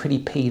going to be pretty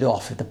peed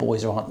off if the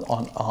boys aren't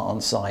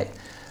on site.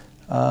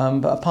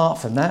 But apart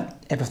from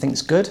that,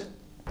 everything's good.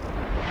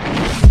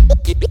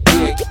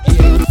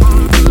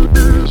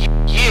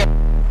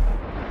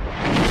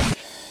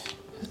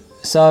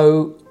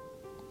 So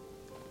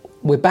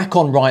we're back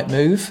on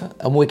Rightmove,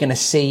 and we're going to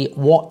see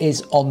what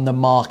is on the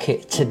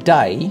market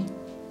today,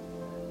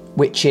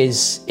 which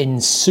is in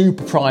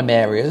super prime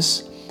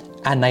areas,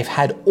 and they've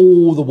had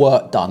all the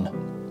work done.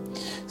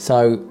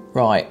 So,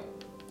 right,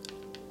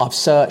 I've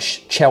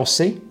searched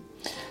Chelsea,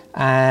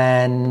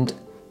 and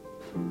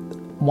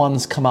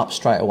one's come up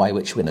straight away,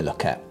 which we're going to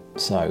look at.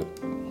 So,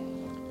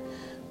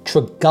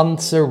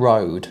 Tregunta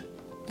Road,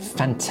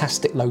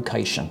 fantastic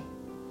location.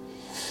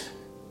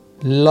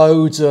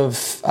 Loads of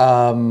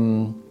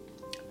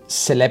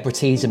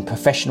celebrities and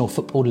professional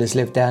footballers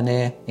live down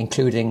here,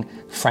 including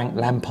Frank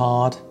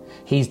Lampard.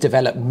 He's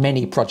developed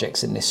many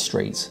projects in this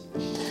street.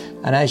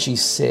 And as you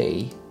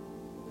see,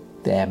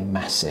 they're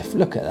massive.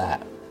 Look at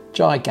that,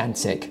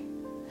 gigantic.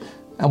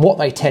 And what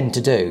they tend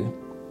to do,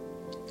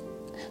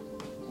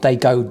 they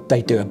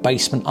do a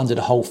basement under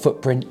the whole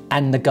footprint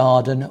and the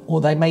garden,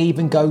 or they may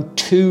even go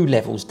 2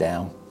 levels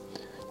down,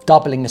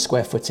 doubling the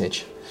square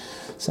footage.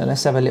 So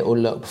let's have a little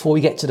look. Before we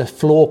get to the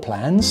floor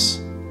plans,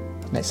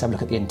 let's have a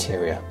look at the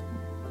interior.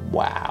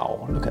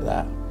 Wow, look at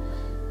that.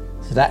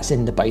 So that's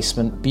in the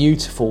basement,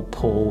 beautiful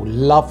pool,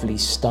 lovely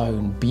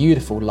stone,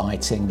 beautiful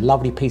lighting,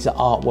 lovely piece of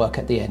artwork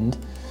at the end.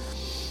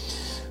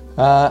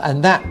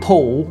 And that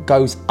pool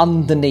goes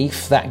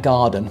underneath that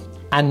garden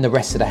and the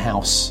rest of the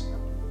house.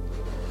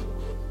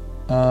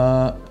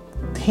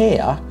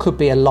 Here could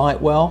be a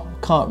light well,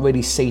 can't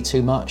really see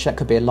too much. That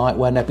could be a light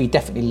well, and there'll be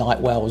definitely light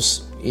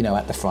wells, you know,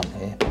 at the front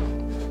here.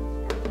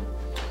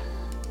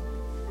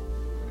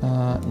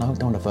 No,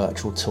 don't want a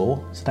virtual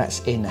tour. So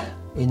that's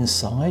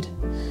inside.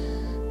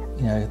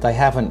 You know, they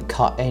haven't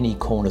cut any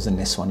corners in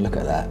this one. Look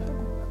at that.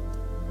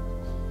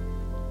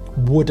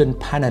 Wooden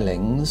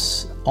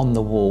panellings on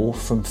the wall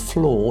from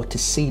floor to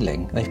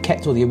ceiling. They've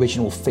kept all the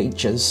original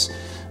features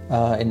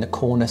in the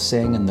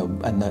cornicing and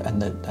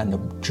the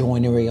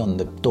joinery on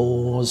the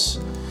doors.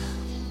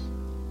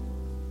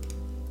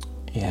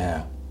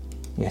 Yeah.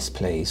 Yes,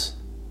 please.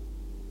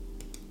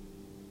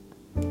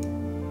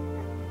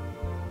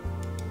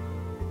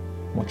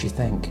 What do you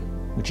think?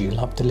 Would you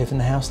love to live in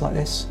a house like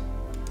this?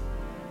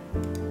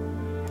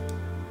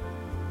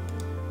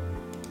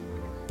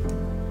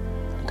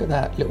 Look at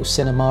that little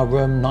cinema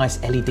room,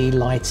 nice LED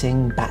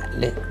lighting,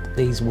 backlit,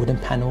 these wooden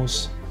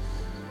panels.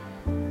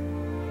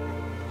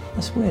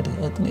 That's weird.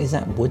 Is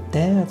that wood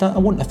there? I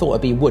wouldn't have thought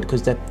it'd be wood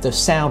because the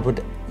sound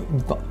would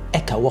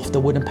echo off the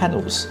wooden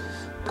panels.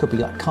 Could be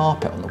like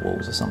carpet on the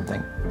walls or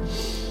something.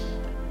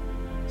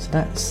 So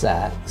that's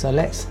that. So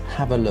let's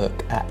have a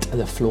look at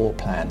the floor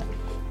plan.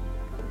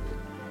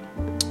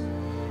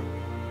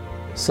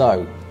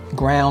 So,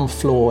 ground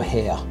floor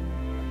here.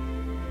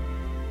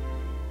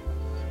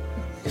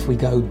 If we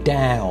go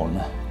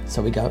down,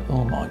 so we go,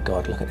 oh my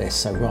God, look at this.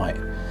 So right,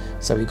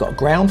 so we've got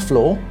ground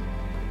floor.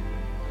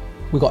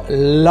 We've got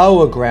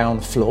lower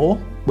ground floor,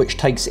 which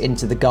takes it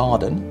into the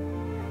garden.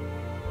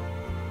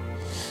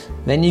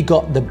 Then you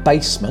got the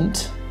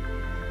basement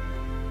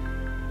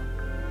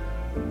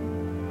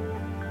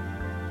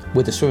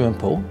with a swimming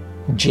pool,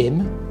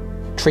 gym,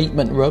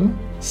 treatment room,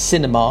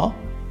 cinema,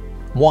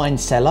 wine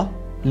cellar,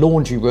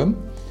 laundry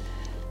room,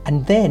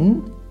 and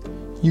then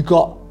you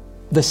got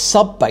the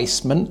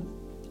sub-basement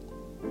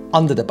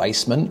under the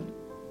basement,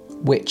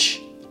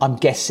 which I'm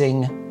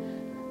guessing,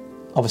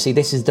 obviously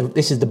this is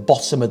the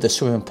bottom of the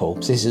swimming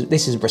pool. So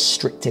this is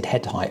restricted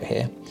head height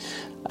here,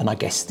 and I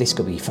guess this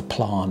could be for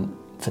plant,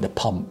 for the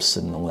pumps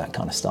and all that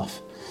kind of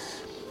stuff.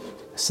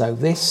 So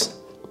this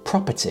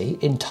property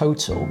in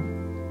total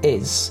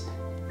is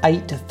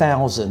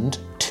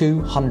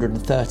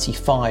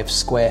 8,235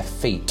 square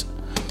feet.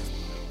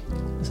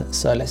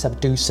 So let's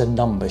do some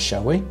numbers,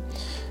 shall we?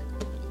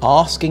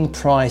 Asking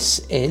price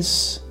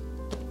is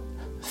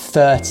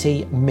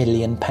 £30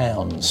 million.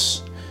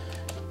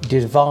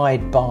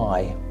 Divide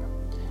by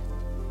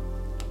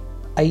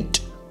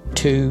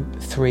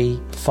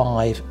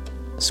 8,235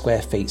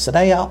 square feet. So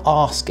they are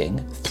asking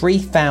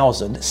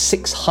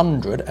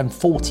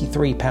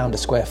 £3,643 a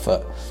square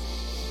foot.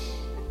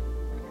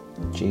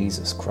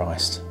 Jesus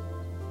Christ.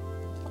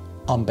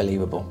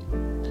 Unbelievable.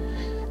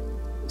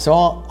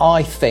 So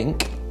I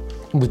think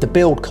with the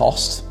build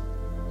cost,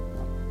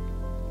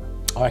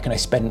 I reckon they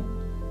spent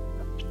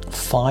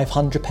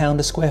 £500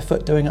 a square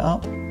foot doing it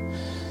up.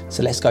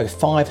 So let's go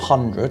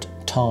 500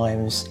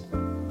 times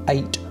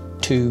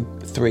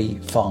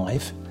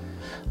 8,235.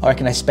 I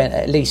reckon they spent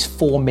at least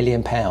 £4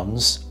 million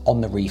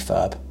on the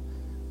refurb,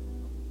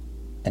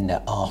 and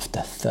they're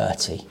after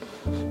 30.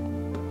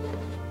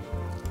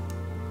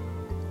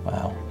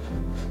 Wow.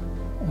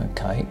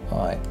 Okay,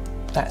 all right.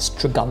 That's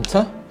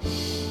Tregunta.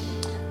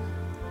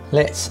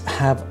 Let's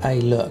have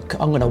a look.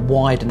 I'm going to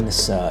widen the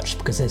search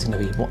because there's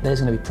going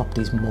to be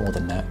properties more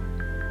than that.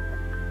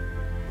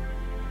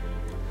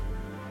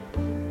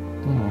 All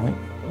right.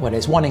 Well,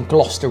 there's one in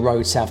Gloucester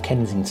Road, South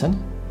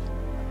Kensington.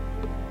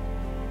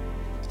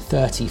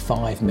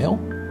 35 mil.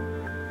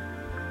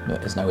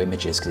 Look, there's no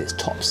images because it's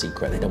top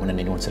secret. They don't want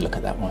anyone to look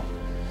at that one.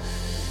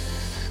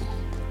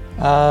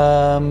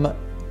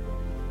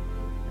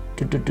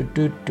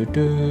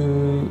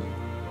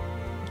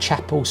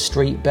 Chapel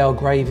Street,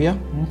 Belgravia.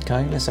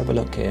 Okay, let's have a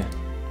look here.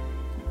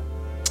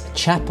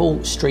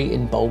 Chapel Street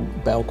in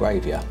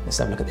Belgravia. Let's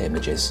have a look at the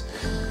images.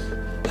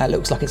 That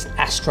looks like it's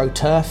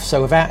AstroTurf.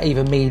 So without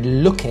even me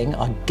looking,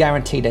 I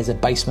guarantee there's a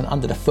basement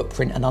under the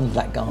footprint and under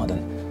that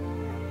garden.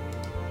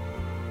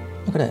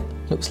 Look at it.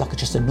 Looks like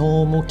just a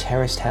normal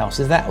terraced house.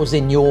 If that was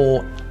in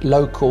your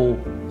local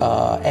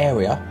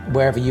area,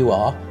 wherever you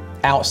are,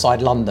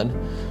 outside London,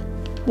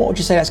 what would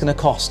you say that's going to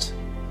cost?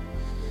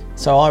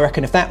 So I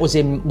reckon if that was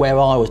in where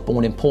I was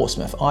born in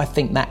Portsmouth, I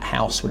think that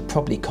house would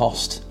probably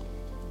cost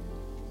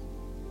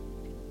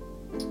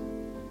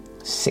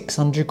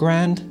 600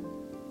 grand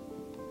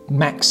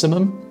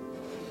maximum.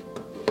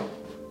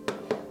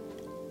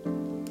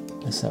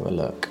 Let's have a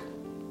look.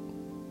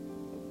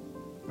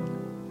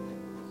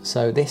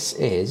 So this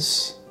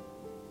is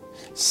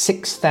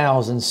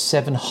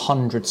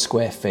 6,700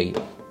 square feet.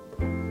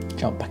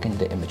 Jump back into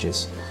the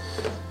images.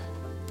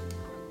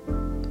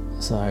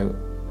 So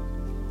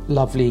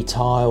lovely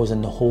tiles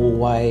in the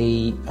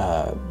hallway,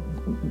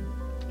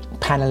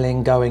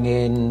 panelling going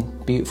in,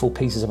 beautiful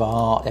pieces of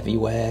art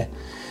everywhere,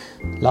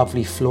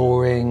 lovely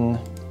flooring.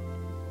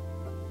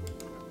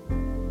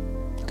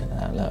 Look at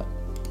that, look.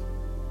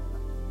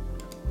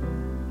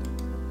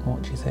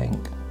 What do you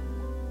think?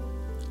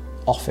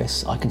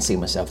 Office, I can see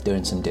myself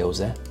doing some deals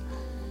there.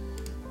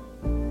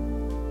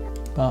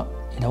 But,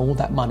 you know, all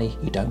that money,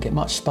 you don't get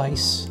much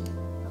space.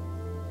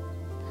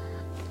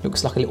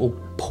 Looks like a little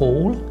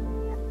pool.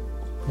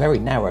 Very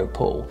narrow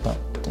pool, but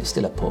it's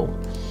still a pool.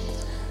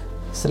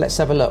 So let's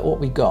have a look what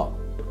we got.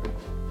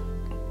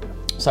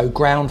 So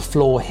ground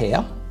floor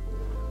here.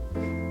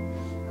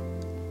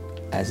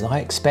 As I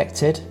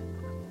expected,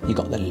 you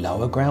got the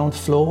lower ground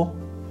floor.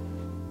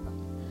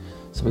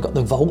 So we've got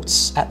the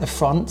vaults at the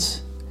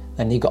front.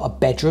 Then you've got a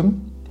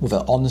bedroom with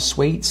an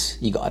ensuite.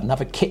 You've got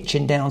another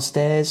kitchen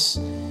downstairs.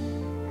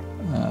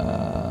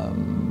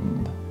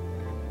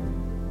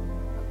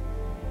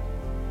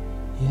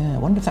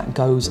 wonder if that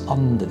goes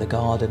under the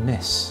garden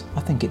this. I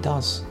think it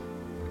does.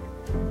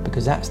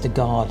 Because that's the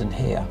garden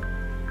here.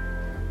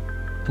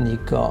 And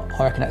you've got,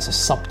 I reckon that's a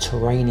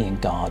subterranean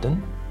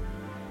garden.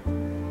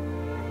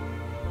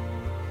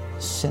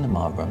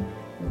 Cinema room.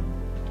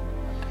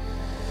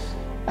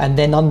 And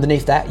then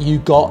underneath that you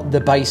got the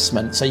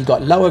basement. So you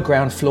got lower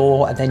ground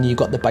floor and then you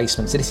got the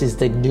basement. So this is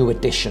the new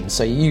addition.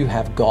 So you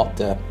have got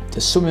the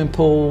swimming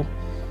pool.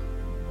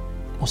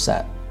 What's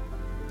that?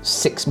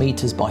 6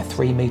 meters by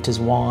 3 meters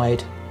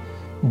wide.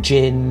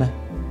 Gym,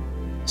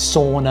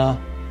 sauna,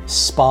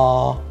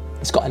 spa.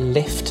 It's got a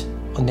lift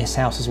on this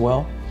house as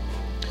well.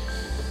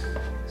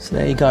 So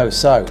there you go.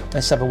 So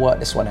let's have a work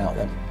this one out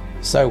then.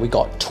 So we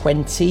got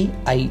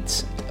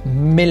 £28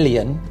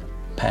 million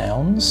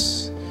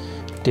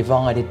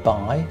divided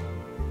by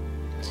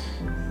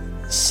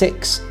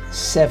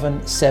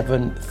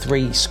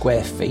 6,773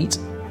 square feet.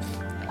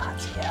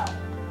 Bloody hell.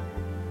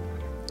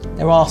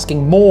 They're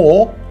asking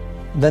more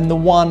than the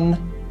one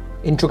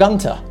in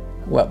Tregunta.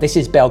 Well, this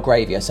is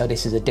Belgravia, so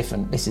this is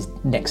this is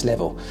next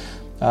level.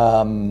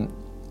 A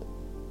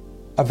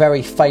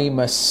very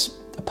famous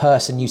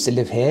person used to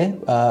live here.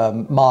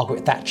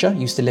 Margaret Thatcher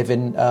used to live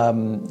in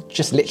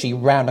just literally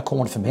round the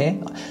corner from here.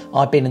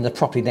 I've been in the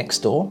property next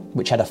door,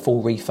 which had a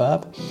full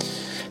refurb.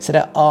 So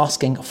they're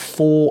asking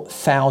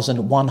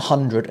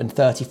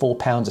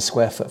 £4,134 a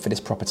square foot for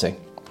this property.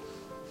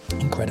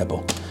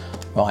 Incredible.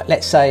 Right,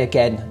 let's say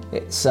again,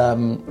 it's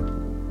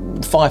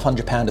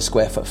 £500 a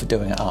square foot for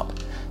doing it up.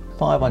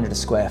 500 a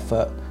square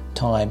foot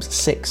times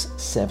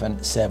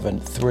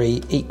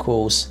 6,773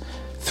 equals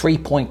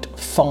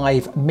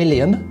 3.5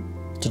 million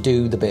to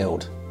do the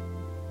build.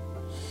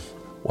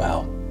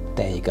 Well,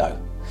 there you go.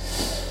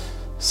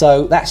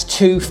 So that's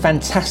 2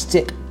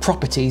 fantastic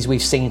properties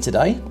we've seen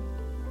today.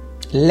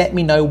 Let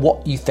me know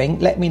what you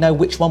think. Let me know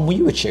which one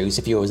you would choose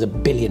if you was a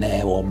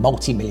billionaire or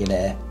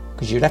multi-millionaire,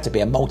 because you'd have to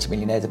be a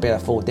multi-millionaire to be able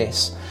to afford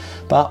this.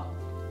 But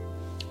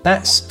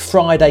that's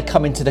Friday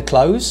coming to the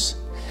close.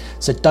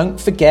 So don't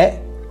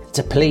forget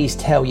to please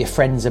tell your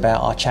friends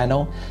about our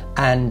channel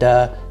and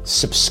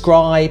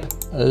subscribe,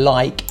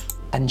 like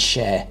and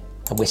share.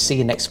 And we'll see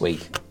you next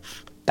week.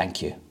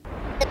 Thank you.